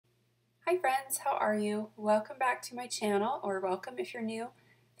Hi friends, how are you? Welcome back to my channel, or welcome if you're new.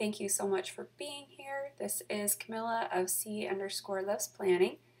 Thank you so much for being here. This is Camilla of C_Loves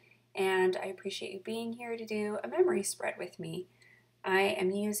Planning, and I appreciate you being here to do a memory spread with me. I am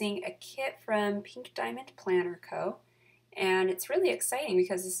using a kit from Pink Diamond Planner Co., and it's really exciting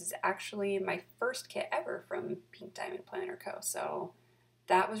because this is actually my first kit ever from Pink Diamond Planner Co., so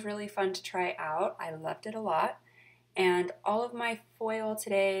that was really fun to try out. I loved it a lot. And all of my foil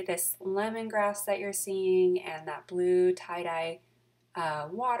today, this lemongrass that you're seeing and that blue tie-dye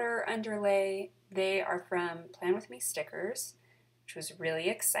water underlay, they are from Plan With Me stickers, which was really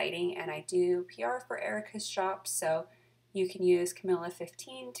exciting. And I do PR for Erica's shop, so you can use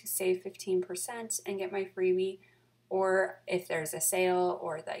Camilla15 to save 15% and get my freebie. Or if there's a sale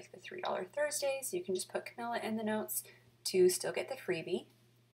or like the $3 Thursdays, you can just put Camilla in the notes to still get the freebie.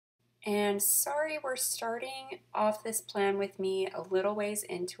 And sorry, we're starting off this plan with me a little ways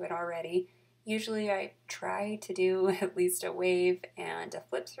into it already. Usually I try to do at least a wave and a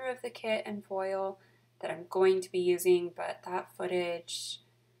flip through of the kit and foil that I'm going to be using, but that footage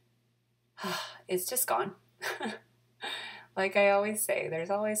is just gone. Like I always say, there's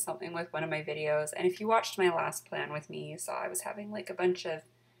always something with one of my videos, and if you watched my last plan with me, you saw I was having like a bunch of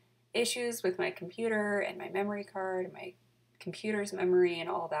issues with my computer and my memory card and my computer's memory and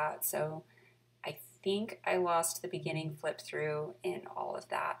all that, so I think I lost the beginning flip through in all of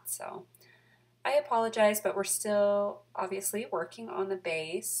that. So I apologize, but we're still obviously working on the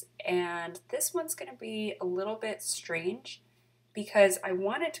base, and this one's going to be a little bit strange because I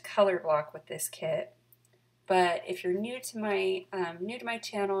wanted to color block with this kit, but if you're new to my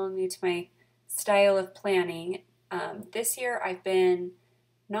channel, new to my style of planning, this year I've been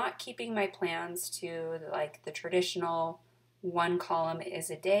not keeping my plans to like the traditional one column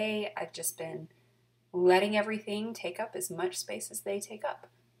is a day. I've just been letting everything take up as much space as they take up.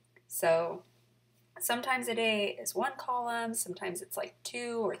 So sometimes a day is one column, sometimes it's like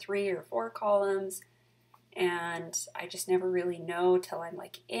 2 or 3 or 4 columns, and I just never really know till I'm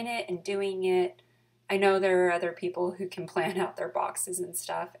like in it and doing it. I know there are other people who can plan out their boxes and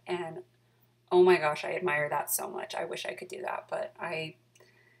stuff, and oh my gosh, I admire that so much. I wish I could do that, but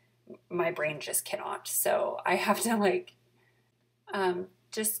my brain just cannot. So I have to like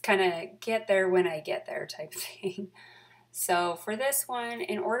just kind of get there when I get there type thing. So for this one,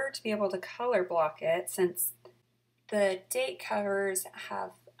 in order to be able to color block it, since the date covers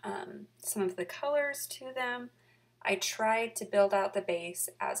have some of the colors to them, I tried to build out the base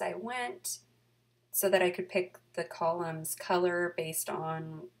as I went so that I could pick the column's color based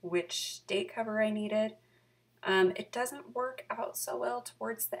on which date cover I needed. It doesn't work out so well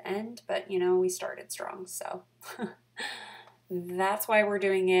towards the end, but you know, we started strong, so that's why we're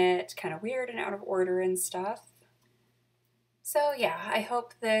doing it kind of weird and out of order and stuff. So yeah, I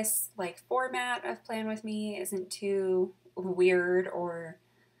hope this like format of Plan With Me isn't too weird or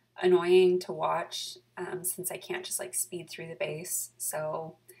annoying to watch, since I can't just like speed through the base.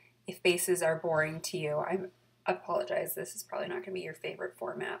 So if bases are boring to you, I apologize. This is probably not going to be your favorite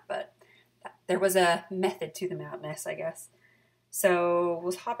format, but there was a method to the madness, I guess. So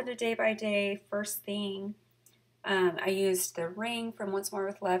we'll hop into day by day. First thing, I used the ring from Once More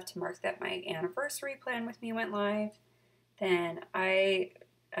with Love to mark that my anniversary Plan With Me went live. Then I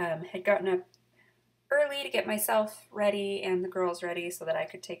had gotten up early to get myself ready and the girls ready so that I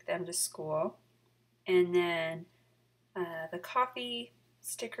could take them to school. And then the coffee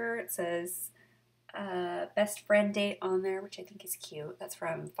sticker, it says best friend date on there, which I think is cute. That's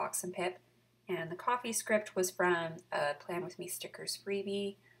from Fox and Pip. And the coffee script was from Plan With Me stickers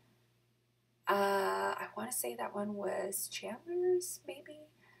freebie. I want to say that one was Chandler's, maybe?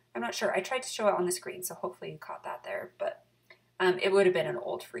 I'm not sure. I tried to show it on the screen, so hopefully you caught that there, but it would have been an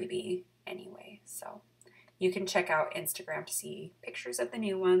old freebie anyway, so you can check out Instagram to see pictures of the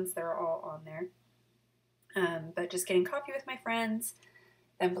new ones. They're all on there. But just getting coffee with my friends.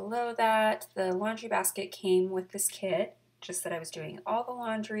 Then below that, the laundry basket came with this kit, just that I was doing all the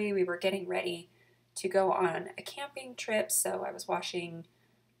laundry. We were getting ready to go on a camping trip, so I was washing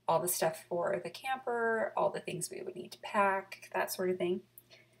all the stuff for the camper, all the things we would need to pack, that sort of thing.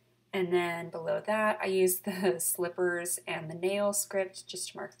 And then below that, I used the slippers and the nail script just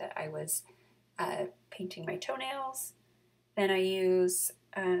to mark that I was painting my toenails. Then I use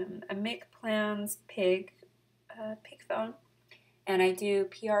a Make Plans pig phone, and I do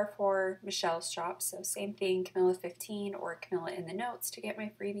PR for Michelle's shop, so same thing, Camilla15 or Camilla in the notes to get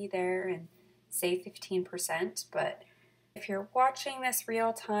my freebie there and save 15%. But if you're watching this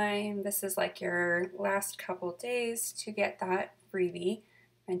real time, this is like your last couple days to get that freebie.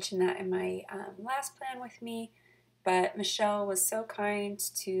 I mentioned that in my last plan with me, but Michelle was so kind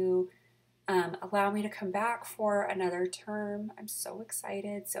to allow me to come back for another term. I'm so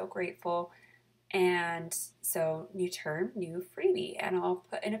excited, so grateful. And so new term, new freebie, and I'll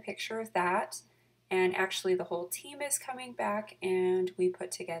put in a picture of that. And actually the whole team is coming back, and we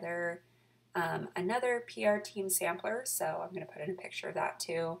put together another PR team sampler, so I'm going to put in a picture of that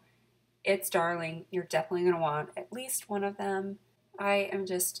too. It's darling. You're definitely going to want at least one of them. I am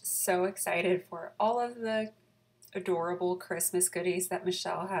just so excited for all of the adorable Christmas goodies that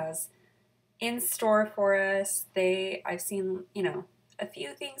Michelle has in store for us. I've seen, a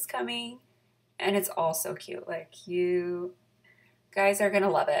few things coming, and it's all so cute. Like, you guys are going to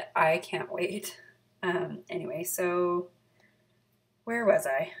love it. I can't wait. Anyway, so where was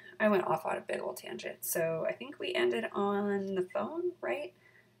I? I went off on a big old tangent. So I think we ended on the phone, right?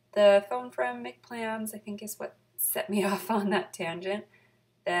 The phone from McPlans, I think, is what set me off on that tangent.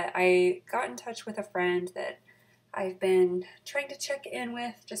 That I got in touch with a friend that I've been trying to check in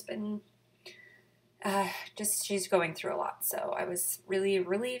with, she's going through a lot. So I was really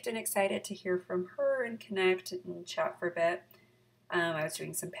relieved and excited to hear from her and connect and chat for a bit. I was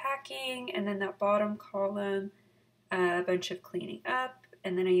doing some packing, and then that bottom column, a bunch of cleaning up,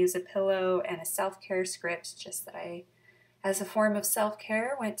 and then I use a pillow and a self-care script, just that I, as a form of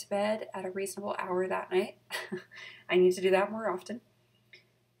self-care, went to bed at a reasonable hour that night. I need to do that more often.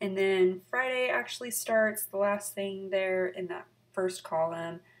 And then Friday actually starts, the last thing there in that first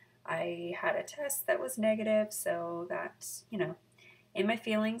column. I had a test that was negative, so that's, in my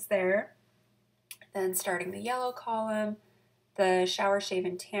feelings there. Then starting the yellow column, the shower shave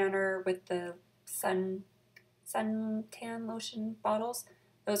and tanner with the sun tan lotion bottles.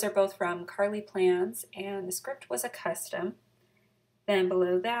 Those are both from Carly Plans, and the script was a custom. Then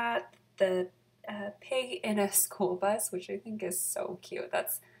below that, the pig in a school bus, which I think is so cute.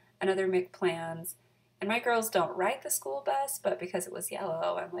 That's another McPlans. And my girls don't ride the school bus, but because it was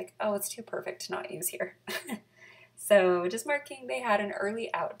yellow, I'm like, oh, it's too perfect to not use here. So just marking they had an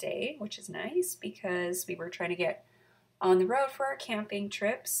early out day, which is nice because we were trying to get on the road for our camping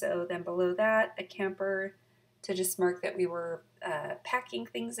trip. So then below that, a camper to just mark that we were packing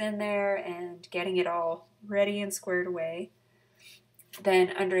things in there and getting it all ready and squared away.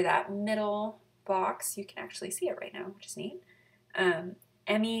 Then under that middle box, you can actually see it right now, which is neat.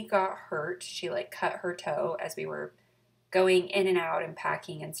 Emmy got hurt. She cut her toe as we were going in and out and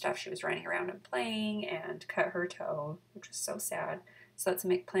packing and stuff. She was running around and playing and cut her toe, which was so sad. So that's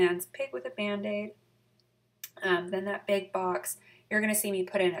McPlans pig with a Band-Aid. Then that big box, you're going to see me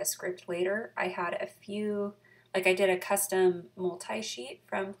put in a script later. I had a few, I did a custom multi-sheet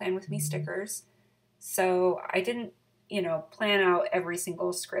from Plan With Me stickers. So I didn't, plan out every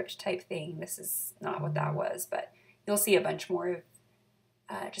single script type thing. This is not what that was, but you'll see a bunch more of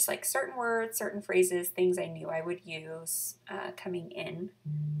just certain words, certain phrases, things I knew I would use coming in.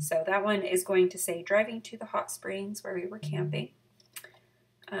 So that one is going to say driving to the hot springs where we were camping.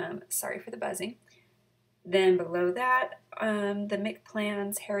 Sorry for the buzzing. Then below that, the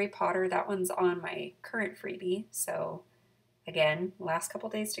McPlans Harry Potter, that one's on my current freebie. So again, last couple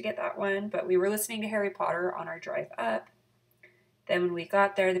days to get that one, but we were listening to Harry Potter on our drive up. Then when we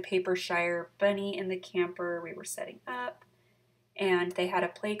got there, the Papershire bunny in the camper, we were setting up. And they had a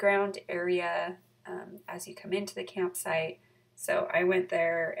playground area as you come into the campsite. So I went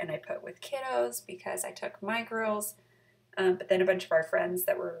there and I put with kiddos because I took my girls, but then a bunch of our friends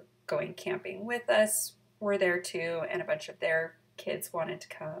that were going camping with us were there too, and a bunch of their kids wanted to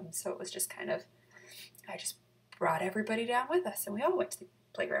come. So it was just I just brought everybody down with us and we all went to the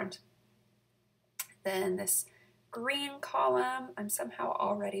playground. Then this green column, I'm somehow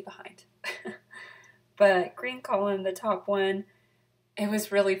already behind. But green column, the top one, it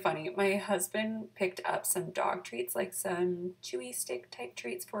was really funny. My husband picked up some dog treats, some chewy stick type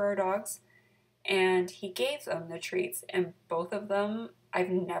treats for our dogs, and he gave them the treats, and both of them, I've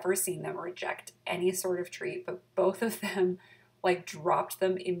never seen them reject any sort of treat, but both of them dropped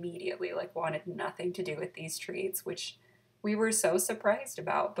them immediately, wanted nothing to do with these treats, which we were so surprised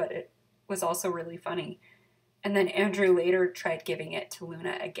about, but it was also really funny. And then Andrew later tried giving it to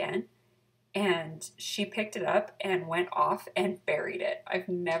Luna again, and she picked it up and went off and buried it. I've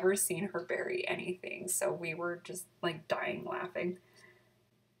never seen her bury anything, so we were just dying laughing.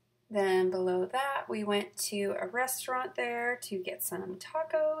 Then below that, we went to a restaurant there to get some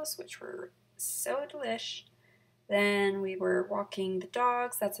tacos, which were so delish. Then we were walking the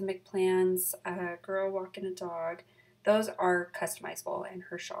dogs. That's a McPlans, girl walking a dog. Those are customizable in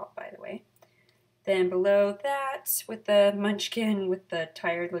her shop, by the way. Then below that, with the munchkin with the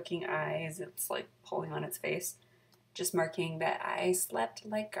tired looking eyes, it's pulling on its face, just marking that I slept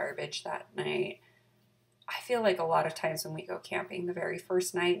like garbage that night. I feel like a lot of times when we go camping, the very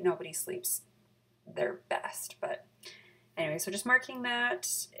first night, nobody sleeps their best. But anyway, so just marking that.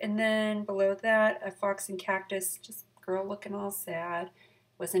 And then below that, a fox and cactus, just girl looking all sad.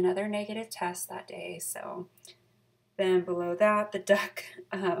 Was another negative test that day. So then below that, the duck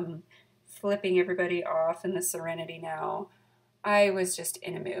flipping everybody off in the Serenity Now. I was just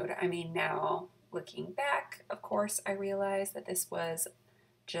in a mood. I mean, now looking back, of course, I realized that this was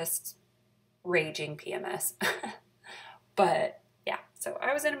just raging PMS. But yeah, so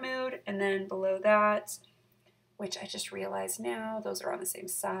I was in a mood. And then below that, which I just realized now, those are on the same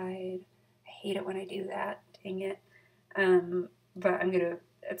side. I hate it when I do that. Dang it. But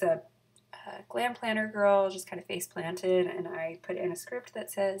it's a glam planner girl, just kind of face planted, and I put in a script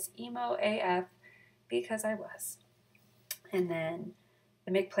that says emo AF because I was. And then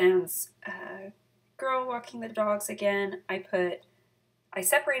the Make Plans girl walking the dogs again, I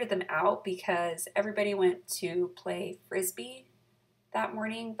separated them out because everybody went to play Frisbee that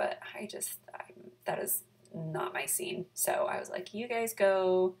morning, but that is not my scene. So I was like, you guys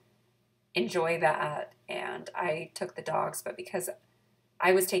go enjoy that. And I took the dogs, but because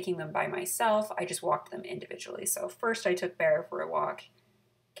I was taking them by myself, I just walked them individually. So first I took Bear for a walk,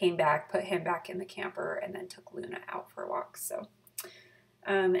 came back, put him back in the camper, and then took Luna out for a walk. So,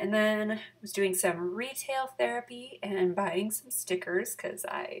 and then I was doing some retail therapy and buying some stickers because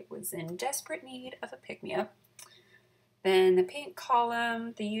I was in desperate need of a pick-me-up. Then the paint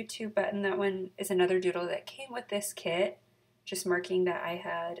column, the YouTube button, that one is another doodle that came with this kit, just marking that I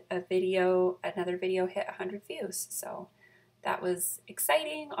had another video hit 100 views. So that was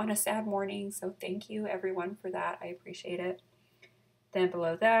exciting on a sad morning. So thank you everyone for that. I appreciate it. Then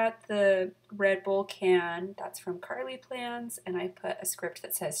below that, the Red Bull can, that's from Carly Plans, and I put a script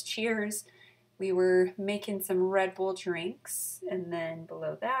that says cheers. We were making some Red Bull drinks. And then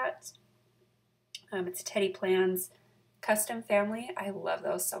below that, it's Teddy Plans Custom Family. I love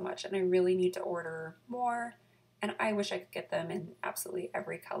those so much, and I really need to order more, and I wish I could get them in absolutely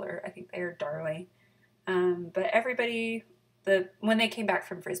every color. I think they are darling. But everybody, when they came back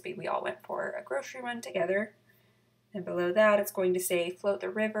from Frisbee, we all went for a grocery run together. And below that, it's going to say Float the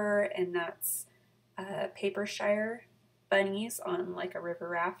River, and that's Papershire bunnies on like a river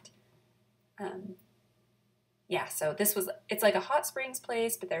raft. Yeah, so it's like a hot springs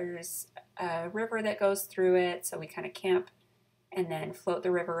place, but there's a river that goes through it, so we kind of camp and then float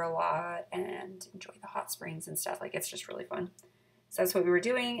the river a lot and enjoy the hot springs and stuff. Like, it's just really fun. So that's what we were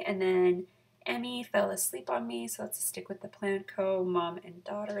doing, and then Emmy fell asleep on me, so let's stick with the Plan Co. mom and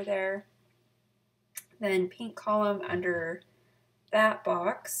daughter there. Then pink column under that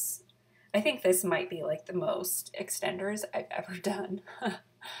box. I think this might be like the most extenders I've ever done.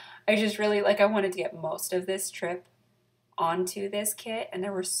 I just really, I wanted to get most of this trip onto this kit, and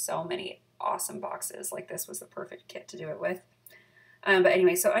there were so many awesome boxes. Like, this was the perfect kit to do it with. But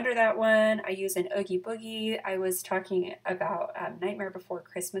anyway, so under that one, I use an Oogie Boogie. I was talking about Nightmare Before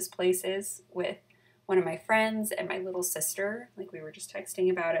Christmas places with one of my friends and my little sister. Like, we were just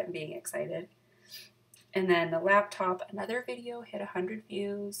texting about it and being excited. And then the laptop, another video hit 100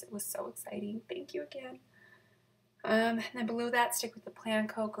 views. It was so exciting. Thank you again. And then below that, stick with the Plan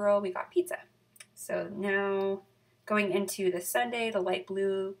Co. girl, we got pizza. So now going into the Sunday, the light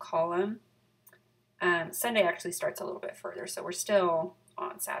blue column. Sunday actually starts a little bit further, so we're still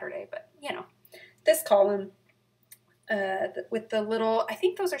on Saturday, but this column with the little, I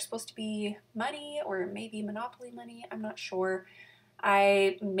think those are supposed to be money or maybe Monopoly money, I'm not sure.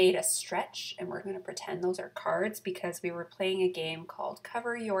 I made a stretch, and we're going to pretend those are cards because we were playing a game called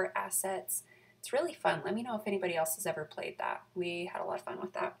Cover Your Assets. It's really fun. Let me know if anybody else has ever played that. We had a lot of fun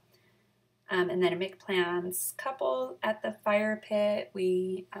with that. And then a Make Plans couple at the fire pit.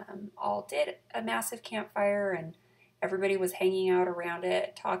 We all did a massive campfire, and everybody was hanging out around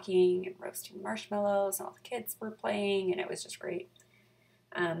it, talking and roasting marshmallows, and all the kids were playing, and it was just great.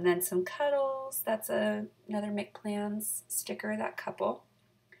 Then some cuddles. That's another Make Plans sticker, that couple.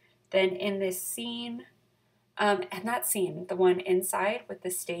 Then in this scene, and that scene, the one inside with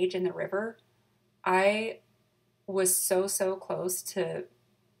the stage and the river, I was so close to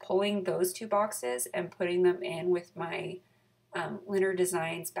pulling those two boxes and putting them in with my Linner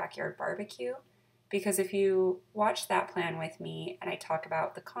Designs Backyard Barbecue, because if you watch that plan with me and I talk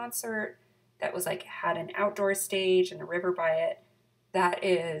about the concert that was had an outdoor stage and a river by it, that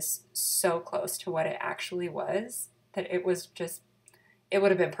is so close to what it actually was that it was just, it would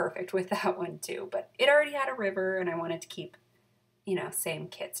have been perfect with that one too, but it already had a river and I wanted to keep same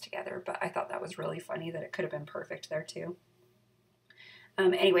kits together, but I thought that was really funny that it could have been perfect there too.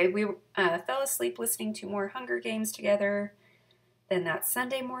 Anyway, we fell asleep listening to more Hunger Games together. Then that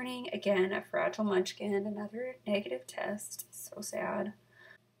Sunday morning, again, a fragile munchkin, another negative test. So sad.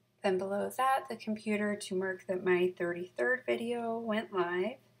 Then below that, the computer to mark that my 33rd video went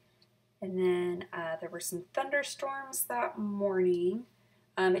live. And then there were some thunderstorms that morning.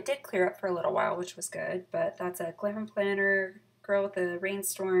 It did clear up for a little while, which was good, but that's a Glam Planner Girl with a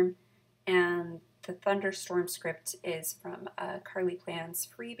Rainstorm, and the thunderstorm script is from Carly Plans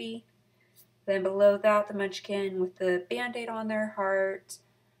freebie. Then below that, the munchkin with the band-aid on their heart,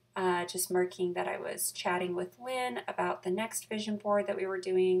 just marking that I was chatting with Lynn about the next vision board that we were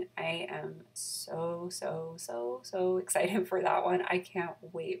doing. I am so excited for that one. I can't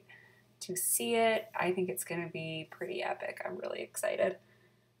wait to see it. I think it's going to be pretty epic. I'm really excited.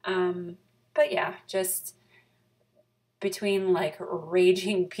 But yeah, just between like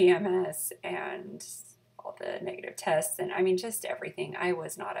raging PMS and all the negative tests and I mean just everything, I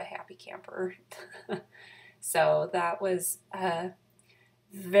was not a happy camper. So that was a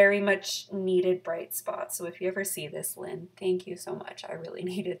very much needed bright spot. So if you ever see this, Lynn, thank you so much. I really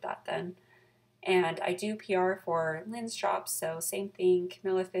needed that then. And I do PR for Lynn's shop, so same thing,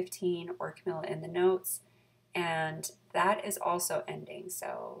 Camilla 15 or Camilla in the notes. And that is also ending.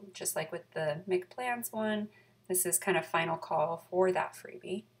 So just like with the McPlans one, this is kind of final call for that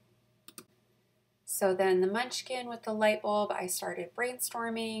freebie. So then the munchkin with the light bulb, I started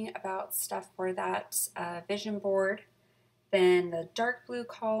brainstorming about stuff for that vision board. Then the dark blue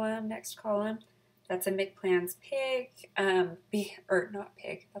column, next column, that's a McPlans pig, or not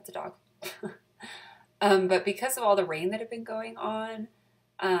pig, that's a dog. But because of all the rain that had been going on,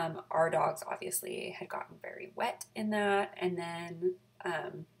 our dogs obviously had gotten very wet in that. And then,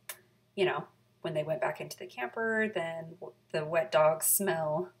 you know, when they went back into the camper, then the wet dog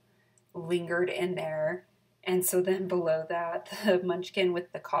smell lingered in there. And so then below that, the munchkin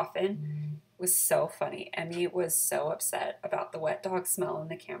with the coffin was so funny. Emmy was so upset about the wet dog smell in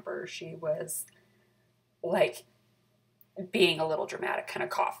the camper. She was like being a little dramatic, kind of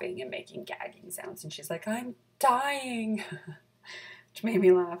coughing and making gagging sounds. And she's like, I'm dying, which made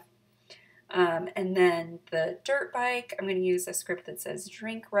me laugh. And then the dirt bike, I'm going to use a script that says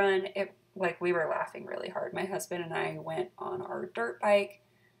drink run. We were laughing really hard. My husband and I went on our dirt bike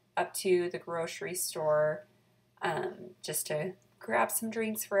up to the grocery store just to grab some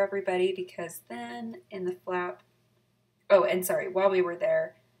drinks for everybody, because then in the flap, oh, and sorry, while we were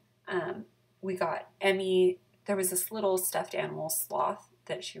there, we got Emmy, there was this little stuffed animal sloth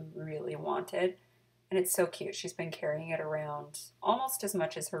that she really wanted, and it's so cute. She's been carrying it around almost as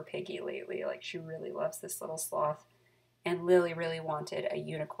much as her piggy lately. Like, she really loves this little sloth, and Lily really wanted a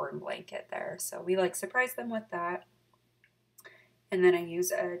unicorn blanket there, so we like surprised them with that. And then I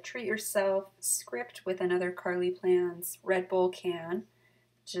use a treat yourself script with another Carly Plans Red Bull can,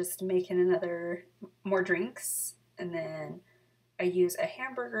 just making more drinks. And then I use a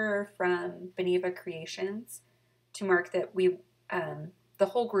hamburger from Beneva Creations to mark that we, the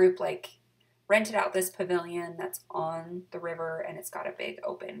whole group, like, rented out this pavilion that's on the river, and it's got a big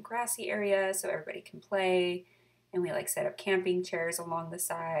open grassy area so everybody can play. And we like set up camping chairs along the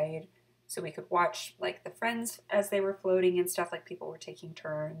side so we could watch like the friends as they were floating and stuff, like people were taking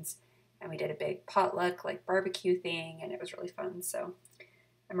turns. And we did a big potluck like barbecue thing, and it was really fun. So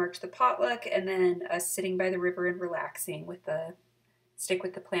I marked the potluck, and then us sitting by the river and relaxing with the Stick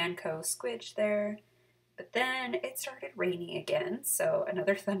with the Plan Co. squidge there. But then it started raining again, so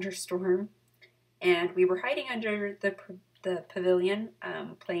another thunderstorm. And we were hiding under the pavilion,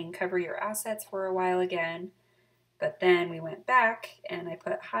 playing Cover Your Assets for a while again. But then we went back, and I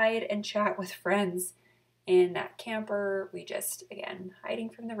put hide and chat with friends in that camper. We just, again, hiding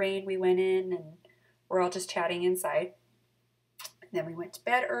from the rain, we went in, and we're all just chatting inside. And then we went to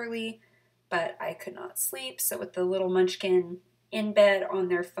bed early, but I could not sleep. So with the little munchkin in bed on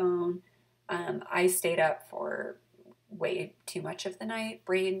their phone, I stayed up for way too much of the night,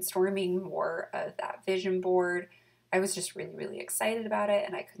 brainstorming more of that vision board. I was just really excited about it,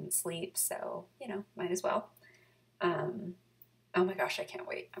 and I couldn't sleep, so, you know, might as well. Oh my gosh, I can't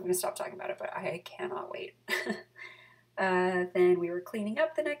wait. I'm going to stop talking about it, but I cannot wait. Then we were cleaning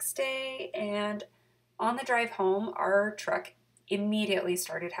up the next day, and on the drive home, our truck immediately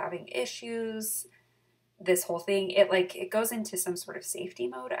started having issues. This whole thing, it goes into some sort of safety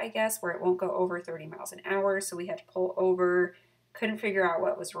mode, I guess, where it won't go over 30 miles an hour. So we had to pull over, couldn't figure out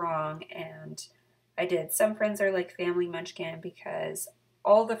what was wrong. And I did. Some friends are like family munchkin, because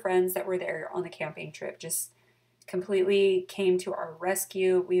all the friends that were there on the camping trip just completely came to our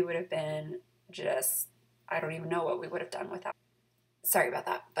rescue. We would have been just, I don't even know what we would have done without. Sorry about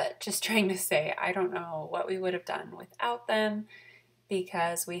that, but just trying to say, I don't know what we would have done without them,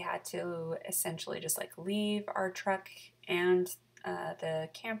 because we had to essentially just like leave our truck and the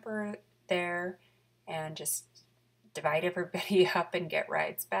camper there and just divide everybody up and get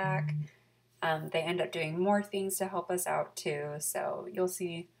rides back. They end up doing more things to help us out too, so you'll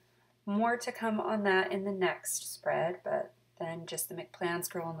see more to come on that in the next spread. But then just the McPlans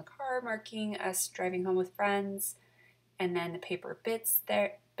girl in the car marking us driving home with friends, and then the paper bits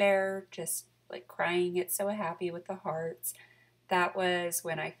there, bear just like crying it's so happy with the hearts. That was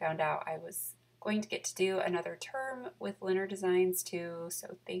when I found out I was going to get to do another term with Linner Designs too,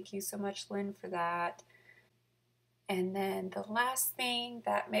 so thank you so much, Lynn, for that. And then the last thing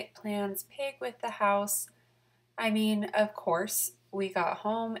that McPlans pig with the house, I mean, of course, we got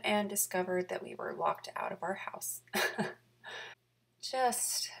home and discovered that we were locked out of our house.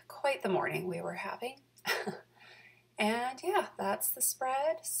 Just quite the morning we were having. And yeah, that's the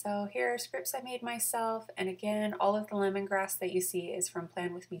spread. So here are scripts I made myself. And again, all of the lemongrass that you see is from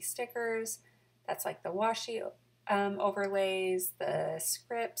Plan With Me stickers. That's like the washi overlays, the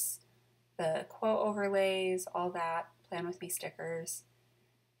scripts, the quote overlays, all that, Plan With Me stickers.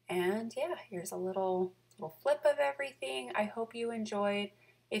 And yeah, here's a little flip of everything. I hope you enjoyed.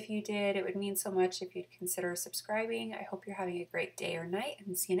 If you did, it would mean so much if you'd consider subscribing. I hope you're having a great day or night,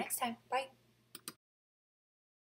 and see you next time. Bye.